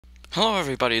Hello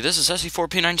everybody, this is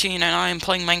SE4P19 and I am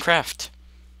playing Minecraft.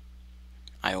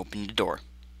 I opened the door.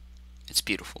 It's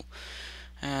beautiful.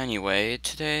 Anyway,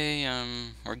 today,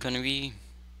 we're gonna be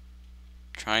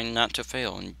trying not to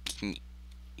fail and getting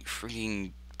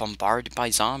freaking bombarded by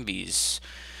zombies.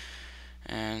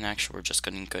 And actually, we're just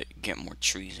gonna get more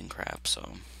trees and crap,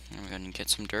 so we're gonna get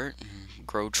some dirt and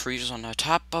grow trees on the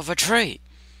top of a tree.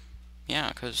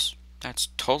 Yeah, because that's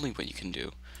totally what you can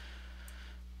do.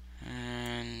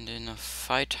 And in a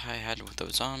fight I had with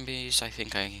those zombies, I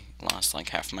think I lost like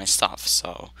half my stuff,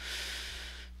 so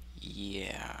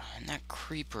yeah. And that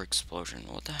creeper explosion,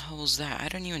 what the hell was that? I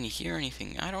don't even hear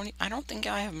anything. I don't think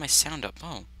I have my sound up.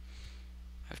 Oh,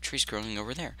 I have trees growing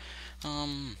over there.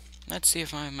 Let's see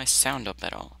if I have my sound up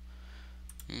at all.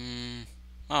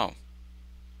 Oh.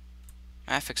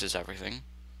 That fixes everything.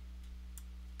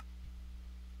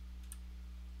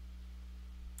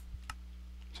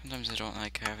 Sometimes I don't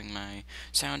like having my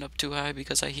sound up too high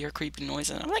because I hear creepy noise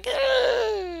and I'm like,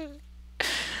 "Ah!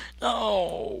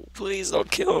 No, please don't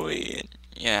kill me."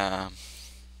 Yeah.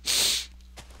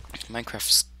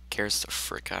 Minecraft scares the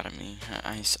frick out of me.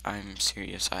 I'm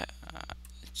serious.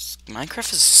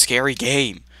 Minecraft is a scary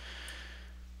game.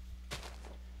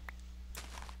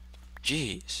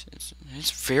 Jeez,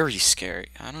 it's very scary.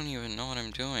 I don't even know what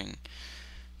I'm doing.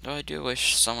 Though I do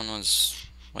wish someone was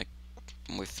like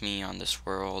with me on this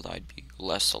world. I'd be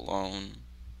less alone.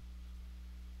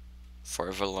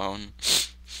 Forever alone.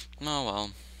 Oh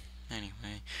well.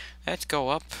 Anyway, let's go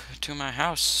up to my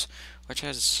house, which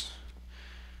has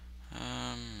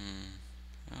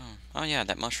oh yeah,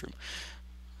 that mushroom.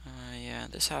 Yeah,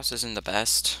 this house isn't the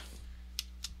best.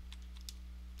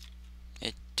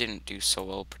 It didn't do so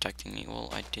well protecting me. Well,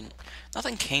 I didn't.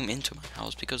 Nothing came into my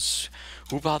house because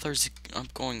who bothers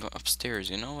going upstairs?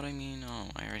 You know what I mean? Oh,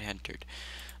 I already had dirt.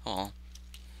 Well,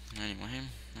 anyway,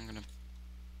 I'm gonna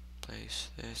place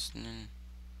this and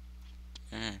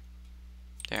then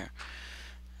there.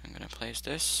 I'm gonna place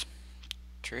this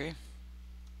tree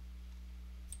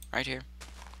right here.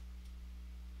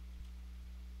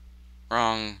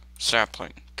 Wrong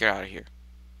sapling. Get out of here.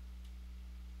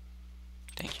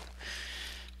 Thank you.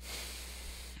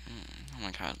 Oh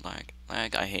my god, lag.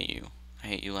 Lag, I hate you. I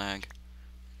hate you, lag.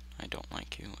 I don't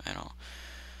like you at all.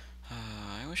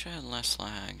 I wish I had less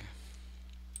lag.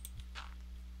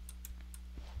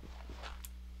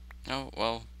 Oh,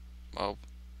 well.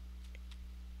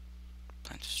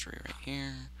 Plant this tree right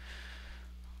here.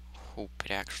 Hope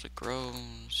it actually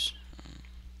grows.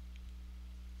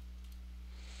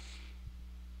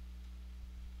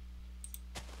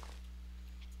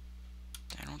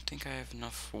 I don't think I have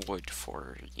enough wood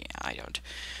for. Yeah, I don't.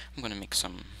 I'm gonna make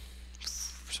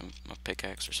a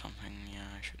pickaxe or something. Yeah,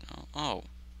 I should know. Oh,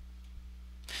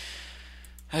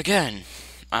 again,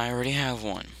 I already have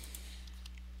one.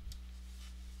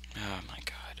 Oh my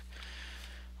god.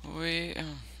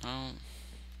 Oh,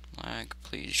 lag.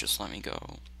 Please just let me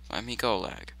go. Let me go,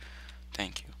 lag.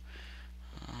 Thank you.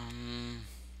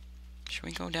 Should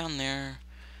we go down there?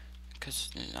 Cause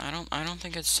I don't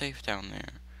think it's safe down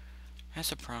there.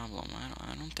 That's a problem.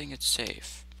 I don't think it's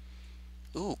safe.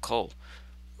 Ooh, coal.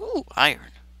 Ooh,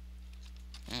 iron.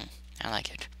 I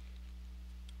like it.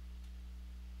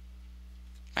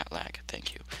 Not lag,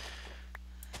 thank you.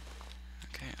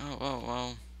 Okay,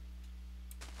 oh.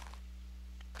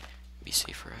 Be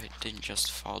safer I didn't just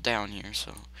fall down here,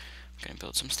 so I'm gonna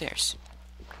build some stairs.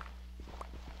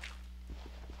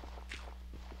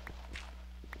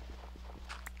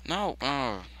 No!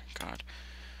 Oh, my god.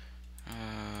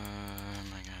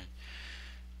 My god.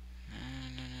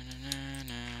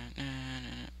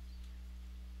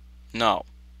 No.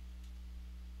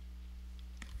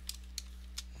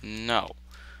 No.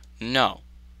 No.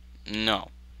 No.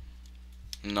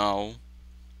 No.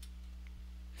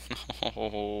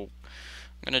 No.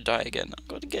 I'm gonna die again. I'm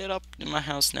gonna get up in my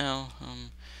house now.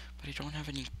 But I don't have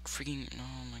any freaking.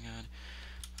 Oh my god.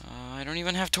 I don't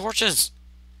even have torches.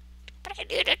 But I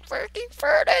need a freaking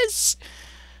furnace.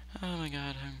 Oh my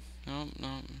god. No.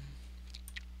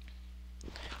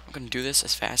 I'm gonna do this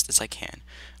as fast as I can.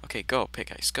 Okay, go,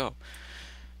 pickaxe, go.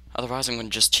 Otherwise, I'm gonna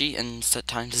just cheat and set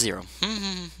time to 0.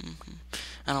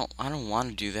 I don't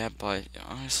want to do that, but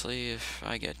honestly, if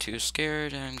I get too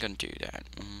scared, I'm gonna do that.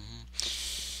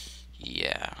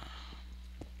 Yeah.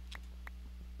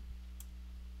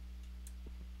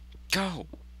 Go!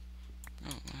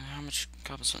 Oh, how much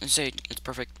cobblestone? It's 8. It's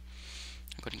perfect.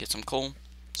 I'm gonna get some coal,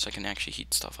 so I can actually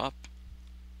heat stuff up.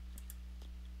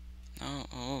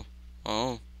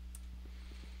 Oh.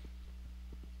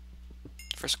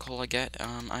 First coal I get,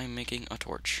 I'm making a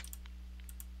torch.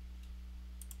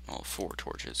 Well, 4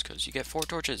 torches, because you get 4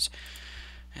 torches.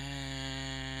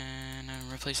 And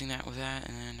replacing that with that,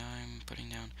 and I'm putting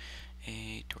down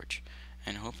a torch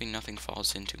and hoping nothing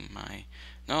falls into my...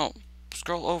 No!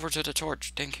 Scroll over to the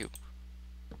torch. Thank you.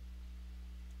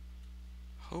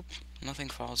 Hope nothing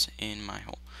falls in my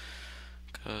hole,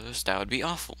 because that would be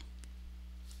awful.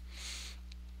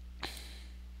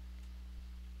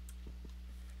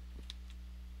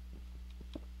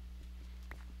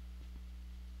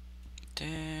 No,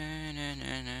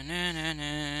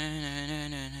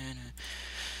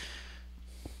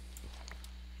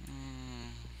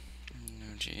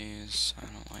 jeez, I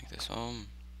don't like this. I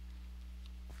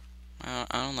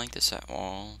don't like this at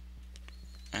all.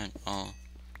 At all.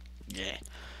 Yeah.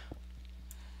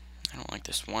 I don't like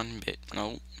this one bit.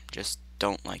 No, just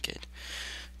don't like it.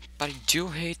 But I do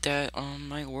hate that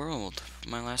my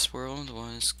last world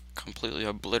was completely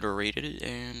obliterated,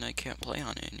 and I can't play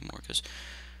on it anymore because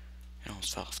it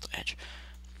almost fell off the edge.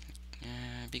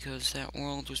 Because that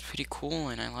world was pretty cool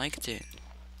and I liked it.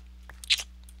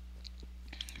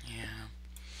 Yeah.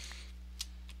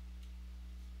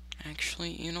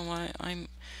 Actually, you know what?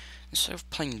 Instead of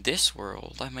playing this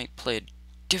world, I might play a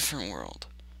different world.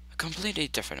 A completely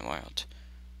different world.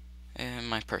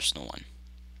 My personal one.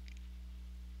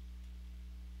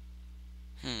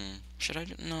 Should I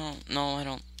do... No, I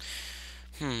don't...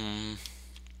 I'm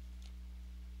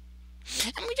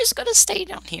just gonna stay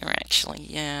down here, actually.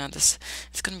 Yeah, it's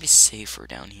gonna be safer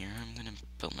down here. I'm gonna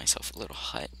build myself a little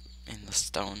hut in the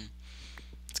stone.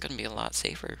 It's gonna be a lot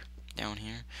safer down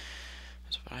here.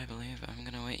 That's what I believe. I'm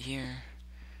gonna wait here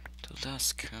till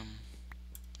dusk.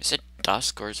 Is it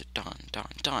dusk or is it dawn?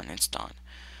 Dawn. It's dawn.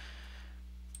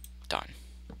 Dawn.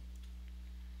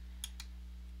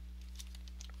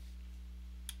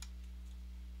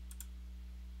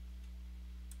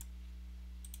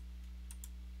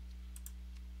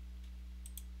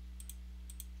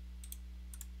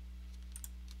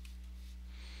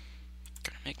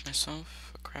 Gonna make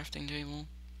myself a crafting table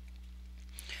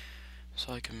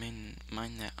so I can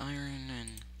mine that iron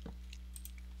and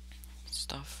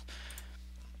stuff.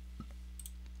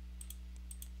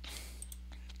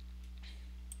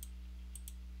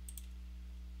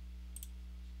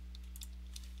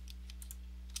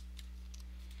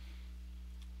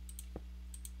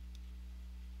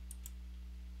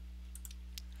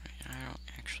 I don't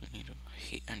actually need to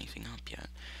heat anything up yet.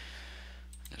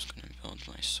 I'm just gonna build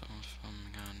myself. Oh my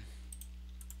god.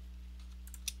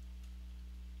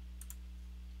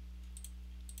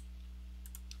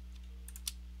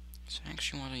 So I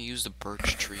actually want to use the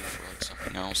birch tree for like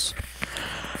something else.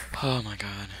 Oh my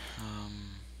god.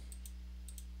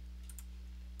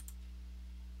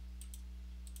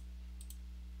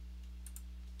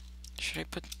 Should I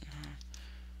put...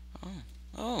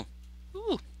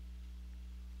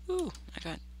 Ooh, I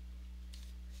got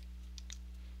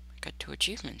 2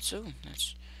 achievements. Ooh,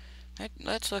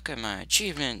 let's look at my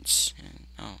achievements. And,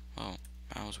 oh,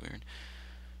 that was weird.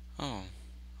 Oh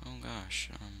gosh.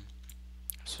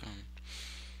 So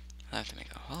I have to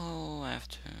make a hole. I have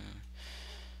to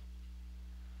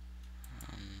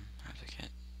get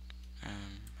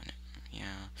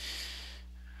yeah.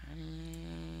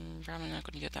 I'm probably not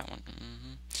gonna get that one.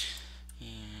 Yeah.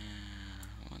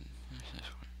 What is this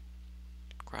one?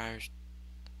 Requires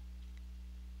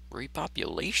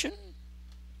repopulation?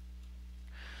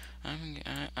 I'm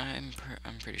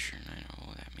pretty sure I know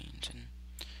what that means, and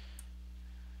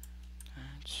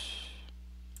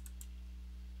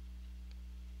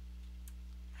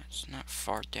that's not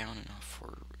far down enough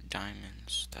for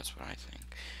diamonds. That's what I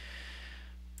think.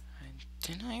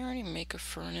 Didn't I already make a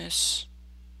furnace?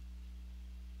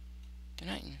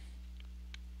 Didn't I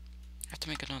have to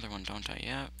make another one, don't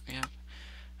I? Yep.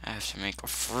 I have to make a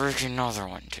freaking another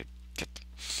one to get...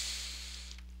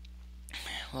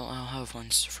 Well, I'll have one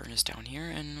furnace down here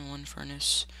and one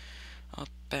furnace up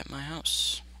at my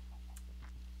house.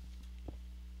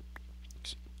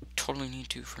 Totally need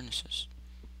 2 furnaces.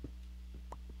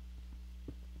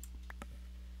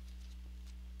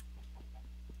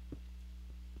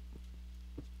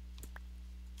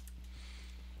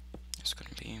 It's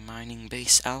gonna be Mining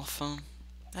Base Alpha.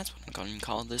 That's what I'm gonna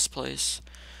call this place.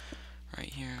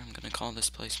 Right here, I'm gonna call this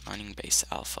place Mining Base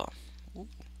Alpha. Ooh.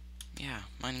 Yeah,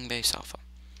 Mining Base Alpha.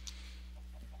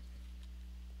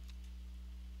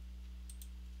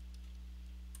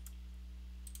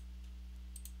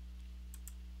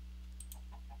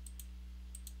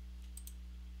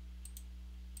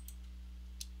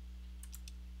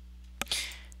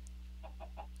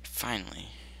 Finally.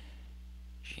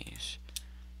 Jeez.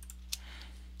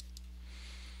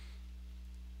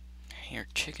 I hear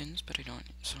chickens, but I don't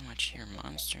so much hear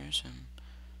monsters.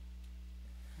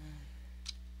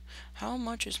 How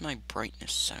much is my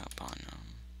brightness set up on?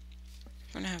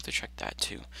 gonna have to check that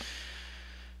too.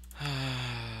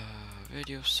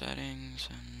 Video settings,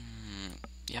 and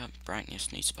yeah,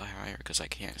 brightness needs to be higher because I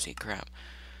can't see crap.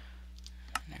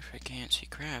 And if I can't see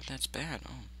crap, that's bad.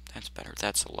 Oh, that's better.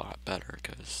 That's a lot better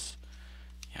because,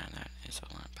 yeah, that is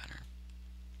a lot better.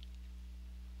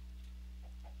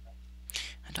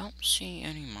 I don't see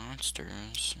any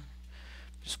monsters.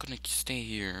 I'm just gonna stay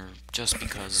here just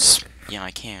because, yeah,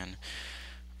 I can.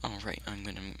 Alright, I'm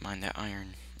gonna mine that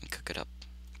iron and cook it up.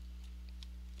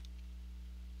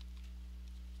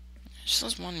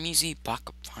 Just one measly block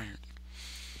of iron.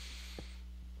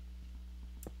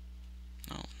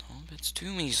 No, it's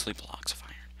 2 measly blocks of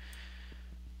iron.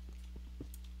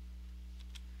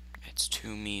 It's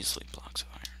 2 measly blocks of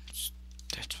iron.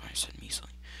 That's why I said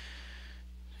measly.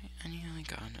 Any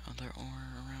like other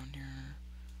ore around here?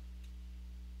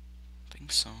 I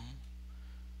think so.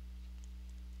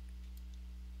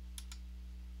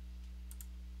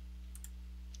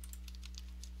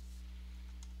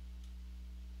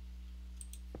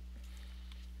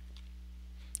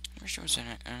 I wish there was an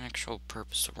actual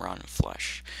purpose to rotten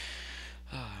flesh.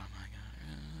 Oh my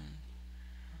god.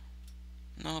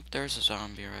 Nope, there's a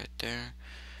zombie right there.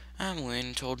 I'm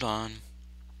waiting till dawn.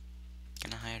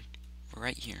 Gonna hide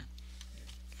right here.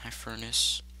 My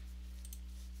furnace.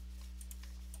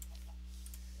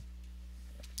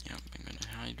 Yep, I'm gonna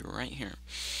hide right here.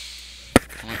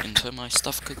 Wait until my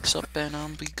stuff cooks up and I'll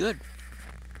be good.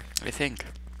 I think.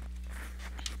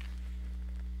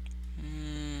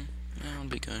 I'll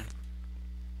be good.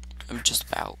 I'm just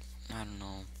about. I don't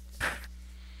know.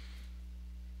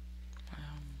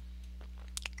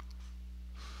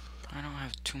 I don't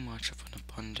have too much of an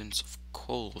abundance of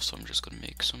coal, so I'm just gonna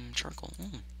make some charcoal.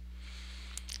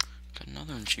 Got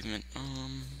another achievement.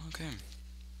 Okay.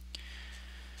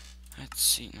 Let's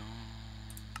see. No.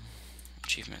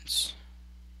 Achievements.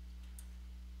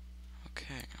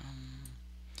 Okay,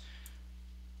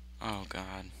 oh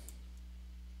god.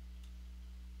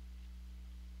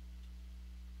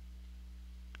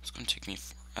 It's gonna take me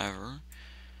forever.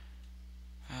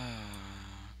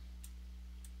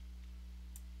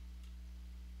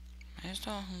 I just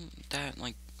thought that,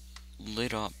 like,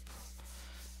 lit up.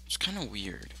 It's kind of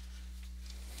weird.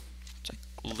 It's like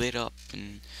lit up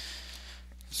and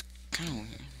it's kind of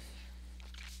weird.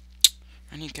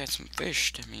 I need to get some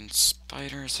fish. That means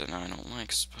spiders, and I don't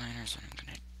like spiders, and I'm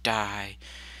gonna die.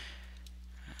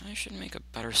 I should make a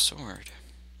better sword.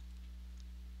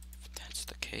 If that's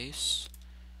the case,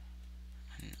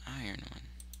 an iron one.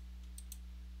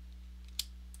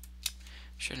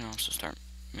 Should also start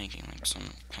making like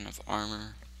some kind of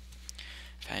armor.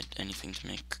 If I had anything to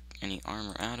make any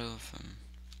armor out of,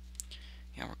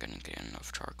 yeah, we're gonna get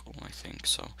enough charcoal, I think.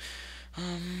 So,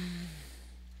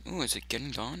 ooh, is it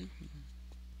getting dawn?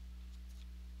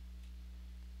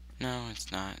 No,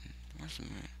 it's not. Where's the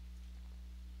moon?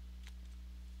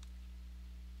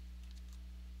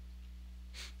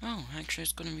 Oh, actually,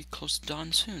 it's gonna be close to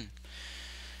dawn soon.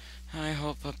 I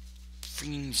hope a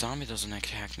freaking zombie doesn't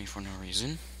attack me for no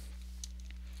reason.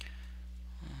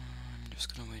 I'm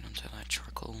just gonna wait until that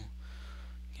charcoal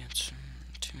gets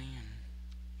to me, and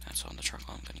that's all the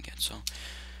charcoal I'm gonna get. So,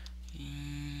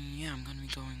 yeah, I'm gonna be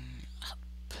going up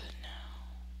now.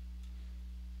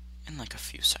 In like a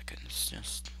few seconds.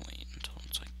 Just wait until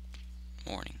it's like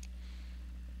morning.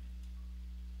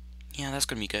 Yeah, that's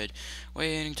gonna be good.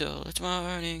 Waiting till it's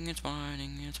morning, it's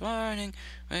morning, it's morning.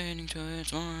 Waiting till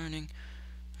it's morning.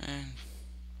 And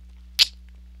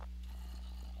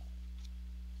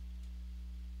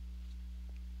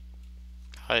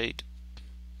hide.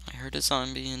 I heard a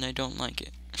zombie and I don't like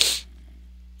it.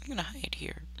 I'm gonna hide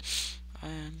here.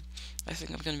 I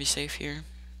think I'm gonna be safe here.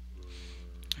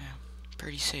 Yeah,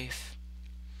 pretty safe.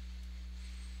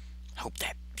 Hope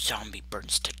that zombie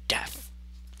burns to death.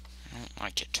 I don't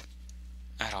like it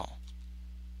at all.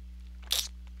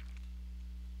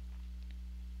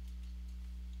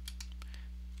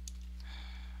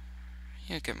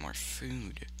 I need to get more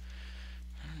food.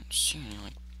 I don't see any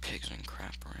like pigs and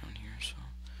crap around here, so.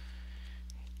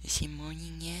 Is it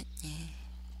morning yet? Yeah.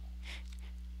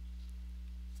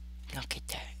 Look at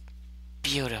that.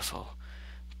 Beautiful,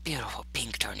 beautiful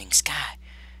pink turning sky.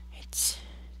 It's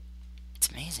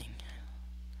amazing.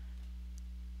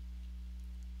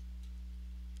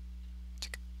 It's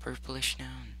like purplish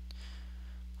now.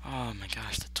 Oh my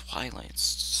gosh, the twilight's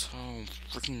so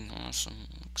freaking awesome.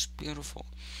 It looks beautiful.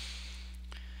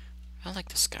 I like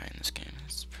the sky in this game.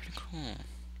 It's pretty cool.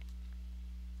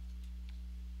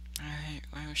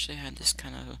 I wish they had this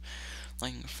kind of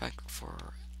lighting effect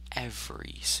for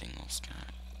every single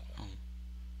sky. Oh.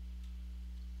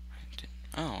 I didn't.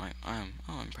 Oh,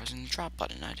 I'm pressing the drop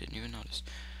button. I didn't even notice.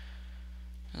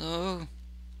 Hello?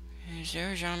 Is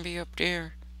there a zombie up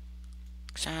there?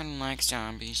 'Cause I don't like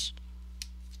zombies.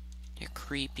 They're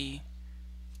creepy.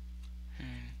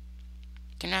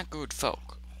 They're not good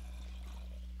folk.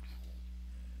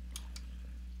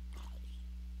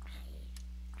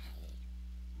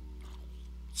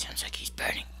 Sounds like he's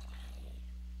burning.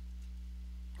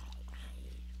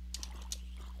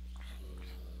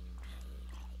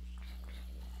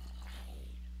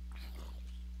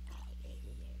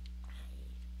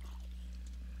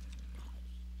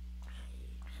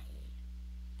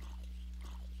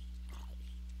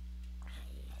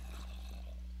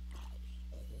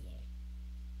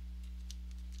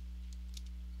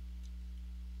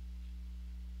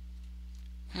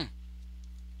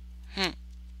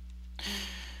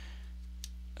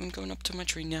 I'm going up to my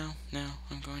tree now.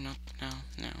 I'm going up now.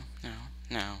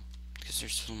 Because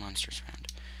there's still monsters around.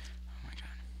 Oh my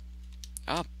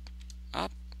god. Up.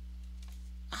 Up.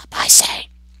 Up, I say!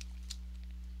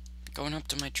 Going up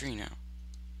to my tree now.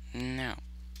 No.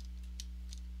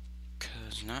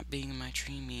 Because not being in my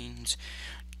tree means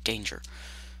danger.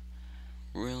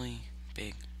 Really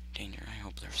big danger. I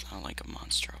hope there's not like a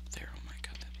monster up there. Oh my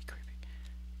god, that'd be creepy.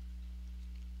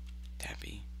 That'd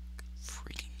be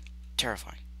freaking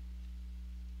terrifying.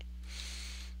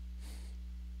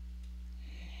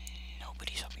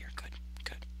 Nobody's up here.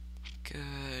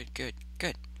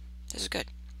 Good. This is good.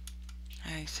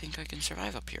 I think I can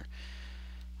survive up here.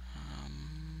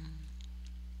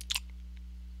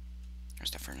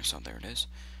 There's the furnace. Oh, there it is.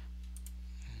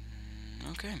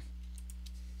 Okay.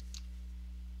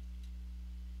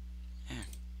 Yeah.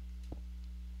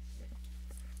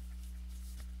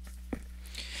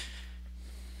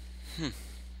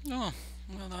 Oh,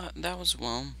 well, that was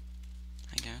well,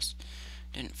 I guess.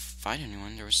 Didn't fight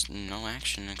anyone. There was no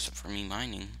action except for me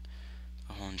mining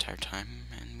the whole entire time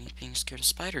and me being scared of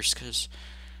spiders,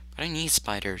 but I need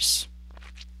spiders.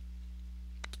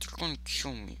 But they're gonna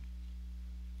kill me.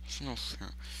 There's no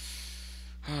fair.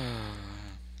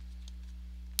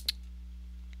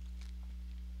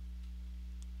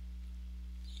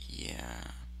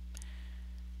 Yeah.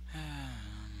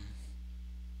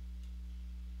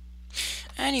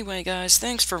 Anyway, guys,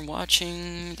 thanks for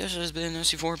watching. This has been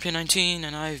SC4P19,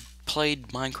 and I've played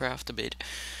Minecraft a bit.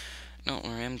 Don't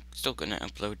worry, I'm still gonna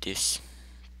upload this.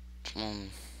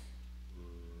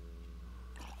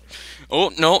 Oh,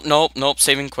 nope,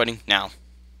 saving quitting now.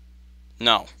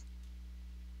 No.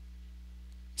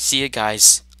 See you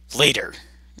guys later.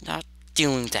 Not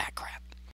dealing with that crap.